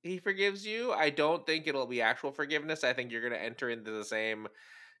he forgives you. I don't think it'll be actual forgiveness. I think you're going to enter into the same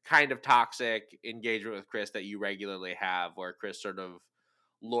kind of toxic engagement with Chris that you regularly have, where Chris sort of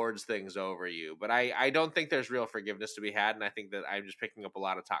lords things over you. But I don't think there's real forgiveness to be had, and I think that I'm just picking up a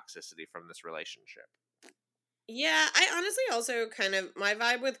lot of toxicity from this relationship. Yeah, I honestly also kind of, my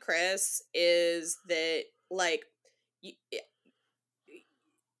vibe with Chris is that, like,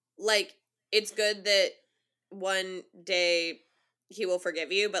 it's good that one day he will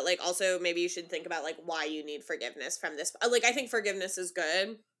forgive you, but, like, also maybe you should think about, like, why you need forgiveness from this. Like, I think forgiveness is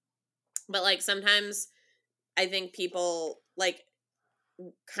good, but, like, sometimes I think people, like,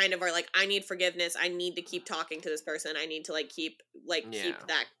 kind of are like, I need forgiveness. I need to keep talking to this person. I need to, like, keep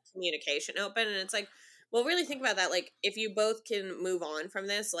that communication open. And it's like, well, really think about that. Like, if you both can move on from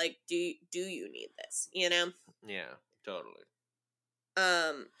this, like, do you need this? You know? Yeah, totally.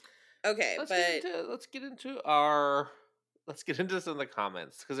 Okay, let's get into some of the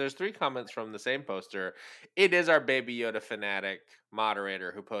comments, because there's 3 comments from the same poster. It is our Baby Yoda fanatic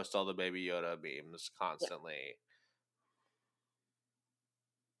moderator who posts all the Baby Yoda memes constantly.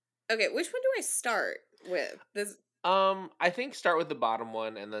 Yeah. Okay, which one do I start with? This. I think start with the bottom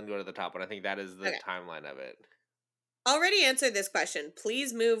one and then go to the top one. I think that is the timeline of it. Already answered this question.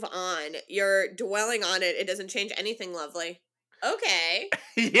 Please move on. You're dwelling on it. It doesn't change anything, lovely. Okay.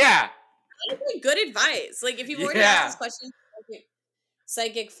 Yeah. Honestly, good advice. Like, if you've already asked this question to a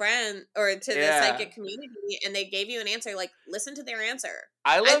psychic friend or to the psychic community and they gave you an answer, like, listen to their answer.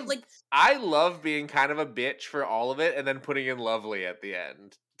 I love being kind of a bitch for all of it and then putting in lovely at the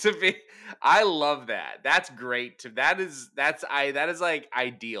end. I love that. That's great. That is like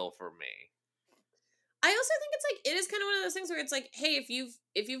ideal for me. I also think it's like, it is kind of one of those things where it's like, hey,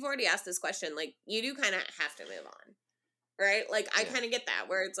 if you've already asked this question, like, you do kind of have to move on, right? Like, I kind of get that,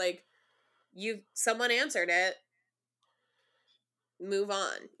 where it's like, someone answered it, move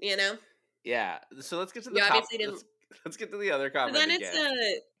on, you know? Yeah. So let's get to the top. Let's get to the other comment. But then it's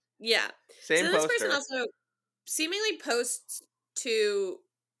Same so this poster. Person also seemingly posts to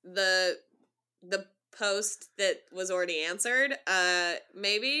the post that was already answered.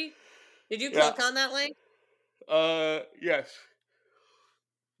 Maybe. Did you click on that link? Yes.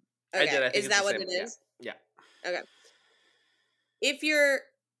 Okay. I did. Is that what it is? Yeah. Okay. If your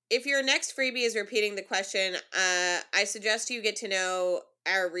next freebie is repeating the question, I suggest you get to know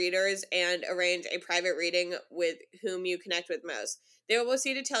our readers and arrange a private reading with whom you connect with most. They will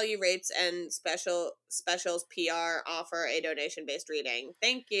proceed to tell you rates and specials PR offer a donation-based reading.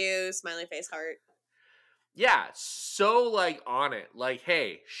 Thank you, smiley face heart. Yeah, so, like, on it. Like,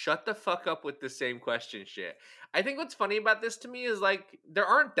 hey, shut the fuck up with the same question shit. I think what's funny about this to me is, like, there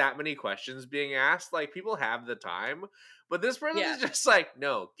aren't that many questions being asked. Like, people have the time. But this person is just like,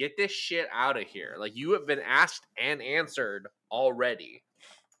 no, get this shit out of here. Like, you have been asked and answered already.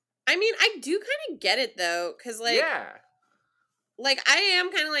 I mean, I do kind of get it, though, because, like... Like, I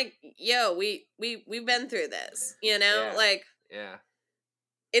am kind of like, yo, we've been through this, you know? Yeah. Like... Yeah.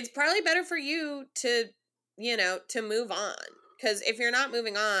 It's probably better for you to, you know, to move on. Because if you're not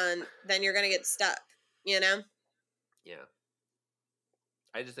moving on, then you're going to get stuck, you know? Yeah.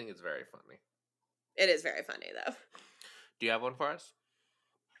 I just think it's very funny. It is very funny, though. Do you have one for us?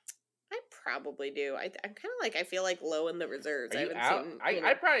 I probably do. I'm kind of like, I feel like low in the reserves. Are you I haven't out? seen...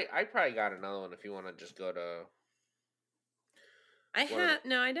 I probably got another one if you want to just go to...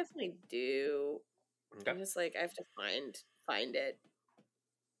 No, I definitely do. Okay. I'm just like, I have to find it.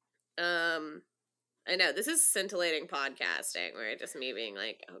 I know, this is scintillating podcasting, where just me being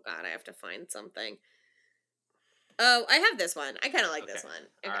like, oh god, I have to find something. Oh, I have this one. I kind of like this one.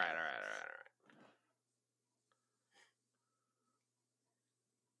 Okay.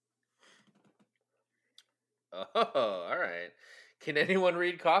 All right. Oh, all right. Can anyone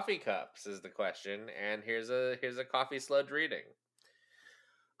read coffee cups is the question, and here's a coffee sludge reading.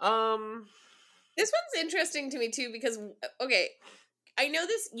 This one's interesting to me too, because okay, I know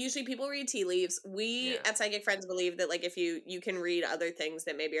this, usually people read tea leaves. We at Psychic Friends believe that, like, if you can read other things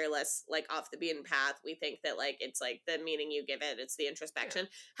that maybe are less, like, off the beaten path, we think that, like, it's, like, the meaning you give it, it's the introspection.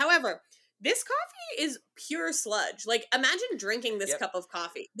 However, this coffee is pure sludge. Like, imagine drinking this cup of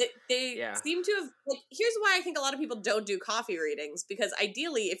coffee. They seem to have, like, here's why I think a lot of people don't do coffee readings, because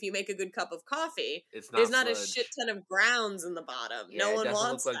ideally, if you make a good cup of coffee, there's not a shit ton of grounds in the bottom. Yeah, no one it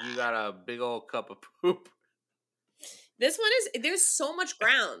wants look like you got a big old cup of poop. This one there's so much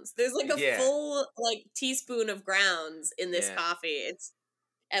grounds. There's like a full, like, teaspoon of grounds in this coffee. It's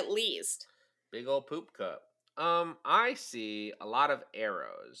at least. Big old poop cup. I see a lot of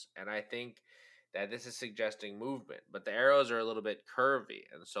arrows, and I think that this is suggesting movement, but the arrows are a little bit curvy,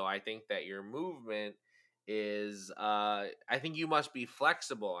 and so I think that your movement is, I think you must be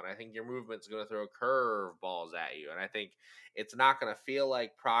flexible, and I think your movement's going to throw curve balls at you, and I think it's not going to feel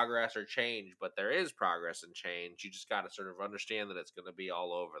like progress or change, but there is progress and change. You just got to sort of understand that it's going to be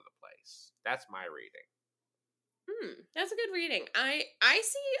all over the place. That's my reading. That's a good reading. I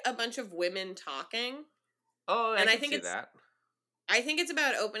see a bunch of women talking. Oh, I think it's that. I think it's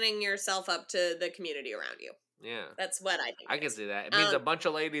about opening yourself up to the community around you. Yeah. That's what I think. I can see that. It means a bunch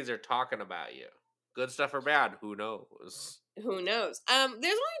of ladies are talking about you. Good stuff or bad, who knows? Who knows? There's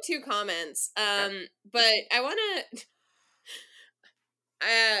only 2 comments. But I want to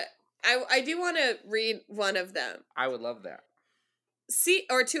I do want to read one of them. I would love that.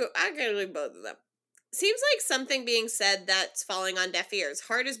 Or 2. I can read both of them. Seems like something being said that's falling on deaf ears.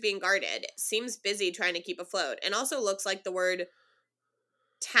 Heart is being guarded. Seems busy trying to keep afloat. And also looks like the word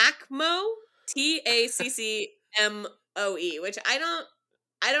TACMOE, TACCMOE, which I don't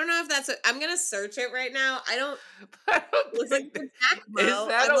know if that's I'm going to search it right now. I don't it's like the TACMOE. Is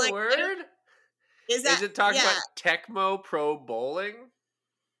that a word? Is it talking about Tecmo Pro Bowling?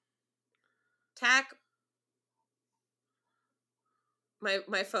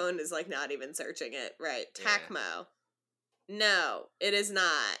 My phone is, like, not even searching it right. TACMO. No, it is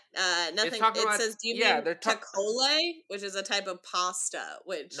not. Nothing. It says, do you mean tacole, which is a type of pasta?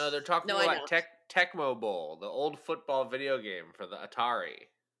 Which no, they're talking about Tecmo Bowl, the old football video game for the Atari.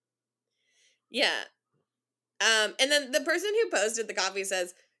 Yeah. And then the person who posted the coffee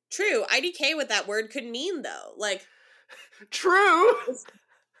says, "True, IDK what that word could mean, though. Like, true.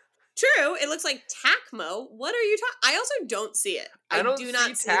 True. It looks like TACMO. What are you talking? I also don't see it. I do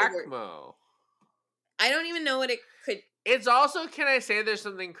not see TACMO. I don't even know what it could. It's also, can I say there's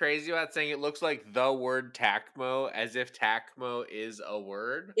something crazy about saying it looks like the word TACMO, as if TACMO is a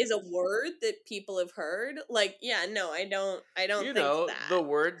word? Is a word that people have heard? Like, yeah, no, I don't think that. The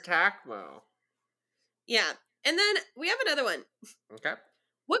word TACMO. Yeah. And then we have another one. Okay.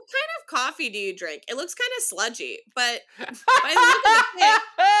 What kind of coffee do you drink? It looks kind of sludgy, but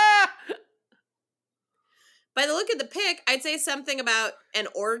by the look of the pic, I'd say something about an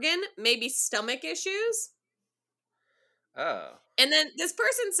organ, maybe stomach issues. Oh. And then this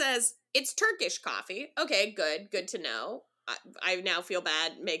person says, it's Turkish coffee. Okay, good to know. I now feel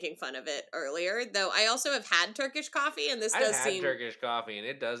bad making fun of it earlier, though I also have had Turkish coffee, and this does seem... I've had Turkish coffee, and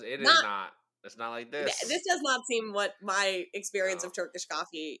it is not. It's not like this. This does not seem what my experience of Turkish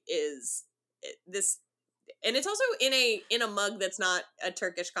coffee is. And it's also in a mug that's not a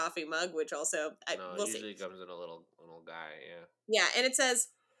Turkish coffee mug, which also we'll see. Usually comes in a little guy, yeah. Yeah, and it says,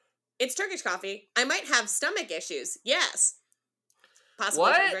 it's Turkish coffee. I might have stomach issues. Yes.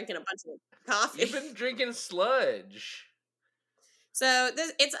 possibly from drinking a bunch of coffee. You've been drinking sludge. So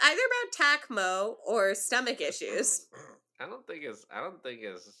it's either about TACMO or stomach issues. I don't think it's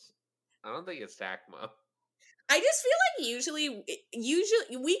TACMO. I just feel like usually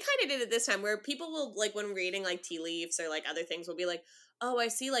we kind of did it this time where people will, like, when reading like tea leaves or like other things, will be like, oh, I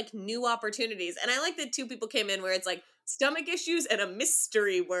see like new opportunities. And I like that 2 people came in where it's like stomach issues and a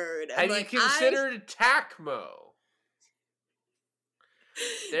mystery word. Have you considered TACMO?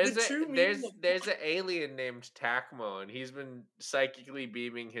 There's an alien named TACMO, and he's been psychically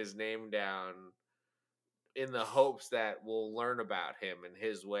beaming his name down in the hopes that we'll learn about him and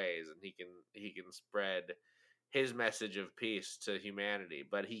his ways, and he can spread his message of peace to humanity.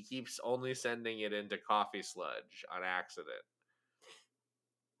 But he keeps only sending it into coffee sludge on accident,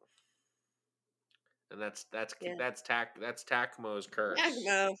 and that's TACMO's curse.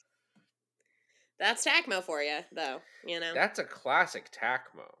 TACMO. That's TACMO for you, though. You know, that's a classic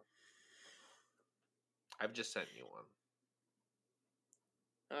TACMO. I've just sent you one.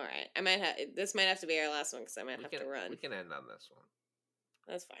 All right, this might have to be our last one because I might have to run. We can end on this one.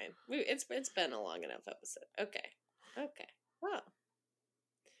 That's fine. It's been a long enough episode. Okay. Well.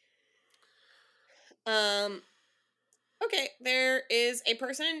 Okay, there is a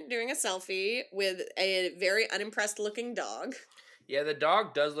person doing a selfie with a very unimpressed looking dog. Yeah, the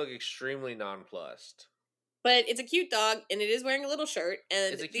dog does look extremely nonplussed. But it's a cute dog, and it is wearing a little shirt.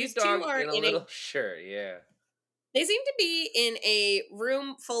 And it's a cute dog in a little shirt, yeah. They seem to be in a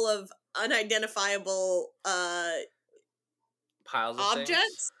room full of unidentifiable piles of objects.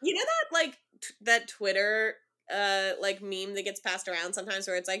 Things? You know that, like, that Twitter like meme that gets passed around sometimes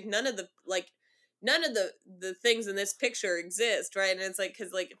where it's like none of the things in this picture exist, right? And it's like,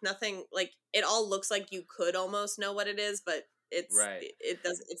 because like nothing, like, it all looks like you could almost know what it is, but it's right.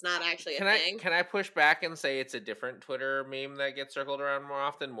 It's not actually a thing. Can I push back and say it's a different Twitter meme that gets circled around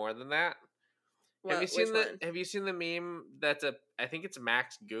more than that? Have you seen the meme that's I think it's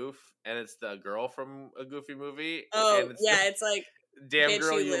Max Goof, and it's the girl from a Goofy movie? Oh, yeah, it's like, damn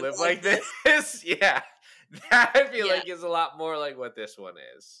girl, you live like this. Yeah. That I feel like is a lot more like what this one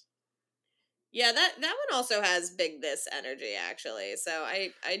is. Yeah, that one also has big this energy, actually. So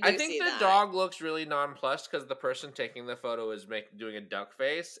I think the dog looks really nonplussed because the person taking the photo is doing a duck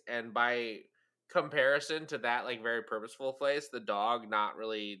face, and by comparison to that, like, very purposeful face, the dog not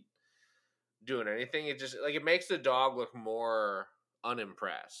really doing anything. It just, like, it makes the dog look more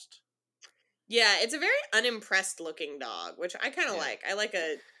unimpressed. Yeah, it's a very unimpressed looking dog, which I kind of like. I like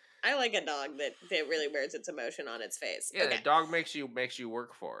a dog that really wears its emotion on its face. Yeah, okay. The dog makes you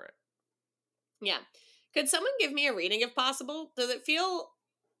work for it. Yeah. Could someone give me a reading if possible? Does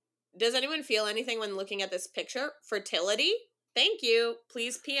anyone feel anything when looking at this picture? Fertility? Thank you.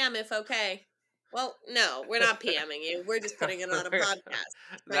 Please PM if okay. Well, no, we're not PMing you. We're just putting it on a podcast.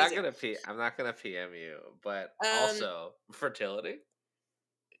 I'm not gonna PM you, but also fertility?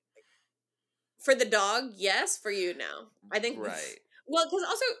 For the dog, yes. For you, no. I think right. Well, because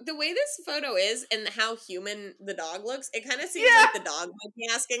also the way this photo is and how human the dog looks, it kind of seems like the dog might be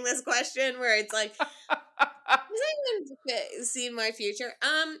asking this question, where it's like, "Has anyone seen my future?"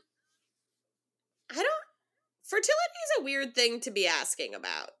 Fertility is a weird thing to be asking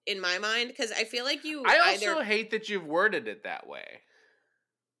about in my mind, because I feel like you. I also hate that you've worded it that way.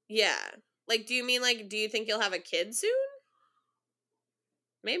 Yeah, like, do you mean, like, do you think you'll have a kid soon?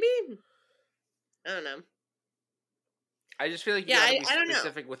 Maybe. I don't know. I just feel like you gotta be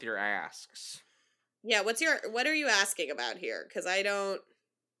specific with your asks. Yeah, what are you asking about here? Because I don't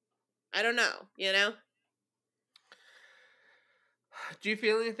know, you know? Do you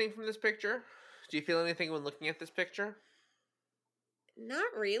feel anything from this picture? Do you feel anything when looking at this picture?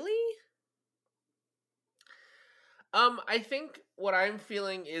 Not really. I think what I'm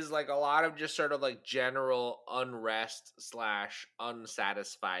feeling is, like, a lot of just sort of, like, general unrest /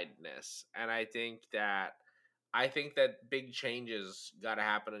 unsatisfiedness. And I think that big changes got to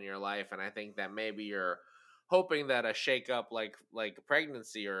happen in your life, and I think that maybe you're hoping that a shakeup like a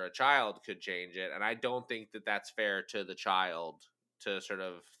pregnancy or a child could change it, and I don't think that that's fair to the child to sort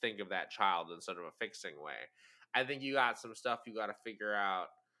of think of that child in sort of a fixing way. I think you got some stuff you got to figure out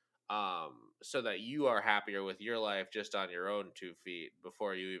so that you are happier with your life just on your own 2 feet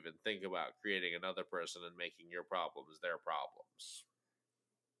before you even think about creating another person and making your problems their problems.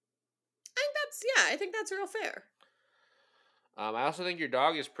 I think that's real fair. I also think your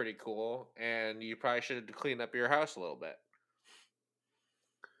dog is pretty cool, and you probably should clean up your house a little bit.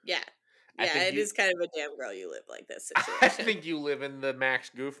 Yeah. It is kind of a damn girl you live like this situation. I think you live in the Max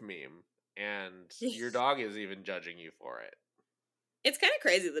Goof meme, and your dog is even judging you for it. It's kind of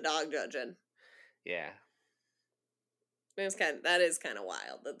crazy, the dog judging. Yeah. That is kind of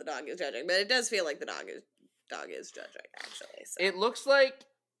wild that the dog is judging, but it does feel like the dog is judging, actually. So. It looks like,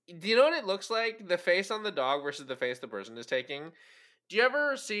 do you know what it looks like? The face on the dog versus the face the person is taking. Do you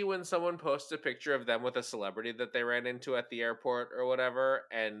ever see when someone posts a picture of them with a celebrity that they ran into at the airport or whatever,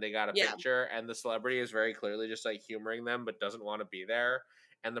 and they got a picture, and the celebrity is very clearly just like humoring them but doesn't want to be there,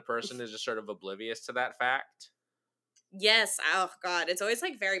 and the person is just sort of oblivious to that fact? Yes. Oh God, it's always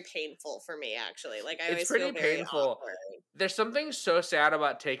like very painful for me. Actually, like I always feel very painful. Awkward. There's something so sad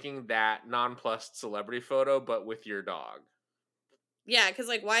about taking that nonplussed celebrity photo, but with your dog. Yeah, because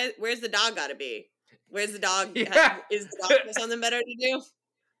like, where's the dog got to be? Where's the dog? Yeah. Is the dog have something better to do?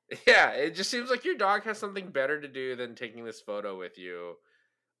 Yeah, it just seems like your dog has something better to do than taking this photo with you,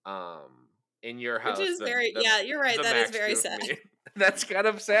 in your house. Which is you're right. That is very sad. That's kind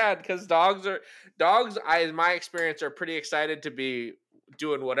of sad because dogs, in my experience, are pretty excited to be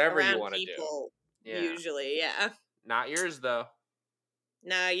doing whatever you want to do. Yeah. Usually, yeah. Not yours though.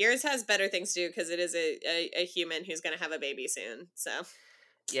 No, yours has better things to do because it is a human who's going to have a baby soon. So.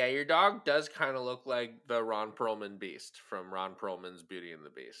 Yeah, your dog does kind of look like the Ron Perlman Beast from Ron Perlman's Beauty and the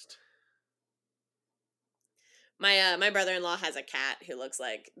Beast. My brother-in-law has a cat who looks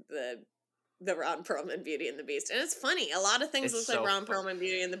like the Ron Perlman Beauty and the Beast. And it's funny. A lot of things look like Ron Perlman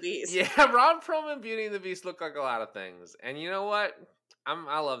Beauty and the Beast. Yeah, Ron Perlman Beauty and the Beast look like a lot of things. And you know what?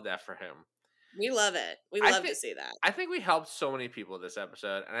 I love that for him. We love it. We love to see that. I think we helped so many people this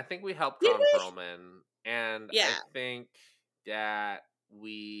episode. And I think we helped Ron Perlman. And I think that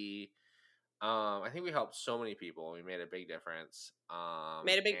I think we helped so many people. We made a big difference.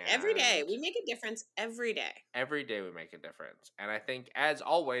 Every day. We make a difference every day. Every day we make a difference. And I think, as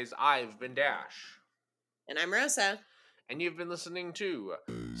always, I've been Dash. And I'm Rosa. And you've been listening to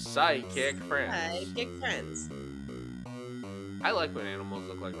Psychic Friends. Psychic Friends. I like when animals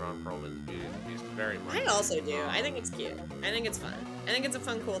look like Ron Perlman's Beauty and the Beast very much. I also do. I think it's cute. I think it's fun. I think it's a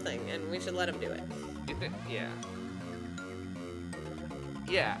fun, cool thing, and we should let them do it. You think? Yeah.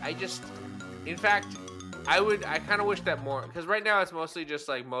 Yeah, in fact, I kind of wish that more, because right now it's mostly just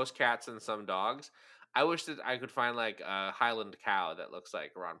like most cats and some dogs. I wish that I could find like a Highland cow that looks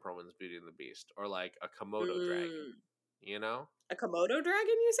like Ron Perlman's Beauty and the Beast, or like a Komodo dragon. You know? A Komodo dragon,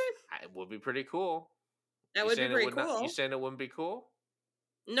 you say? It would be pretty cool. That would be pretty cool. You saying it wouldn't be cool?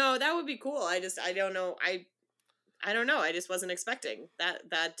 No, that would be cool. I don't know. I don't know. I just wasn't expecting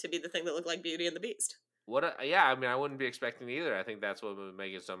that to be the thing that looked like Beauty and the Beast. Yeah, I mean, I wouldn't be expecting it either. I think that's what would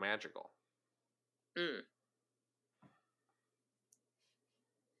make it so magical.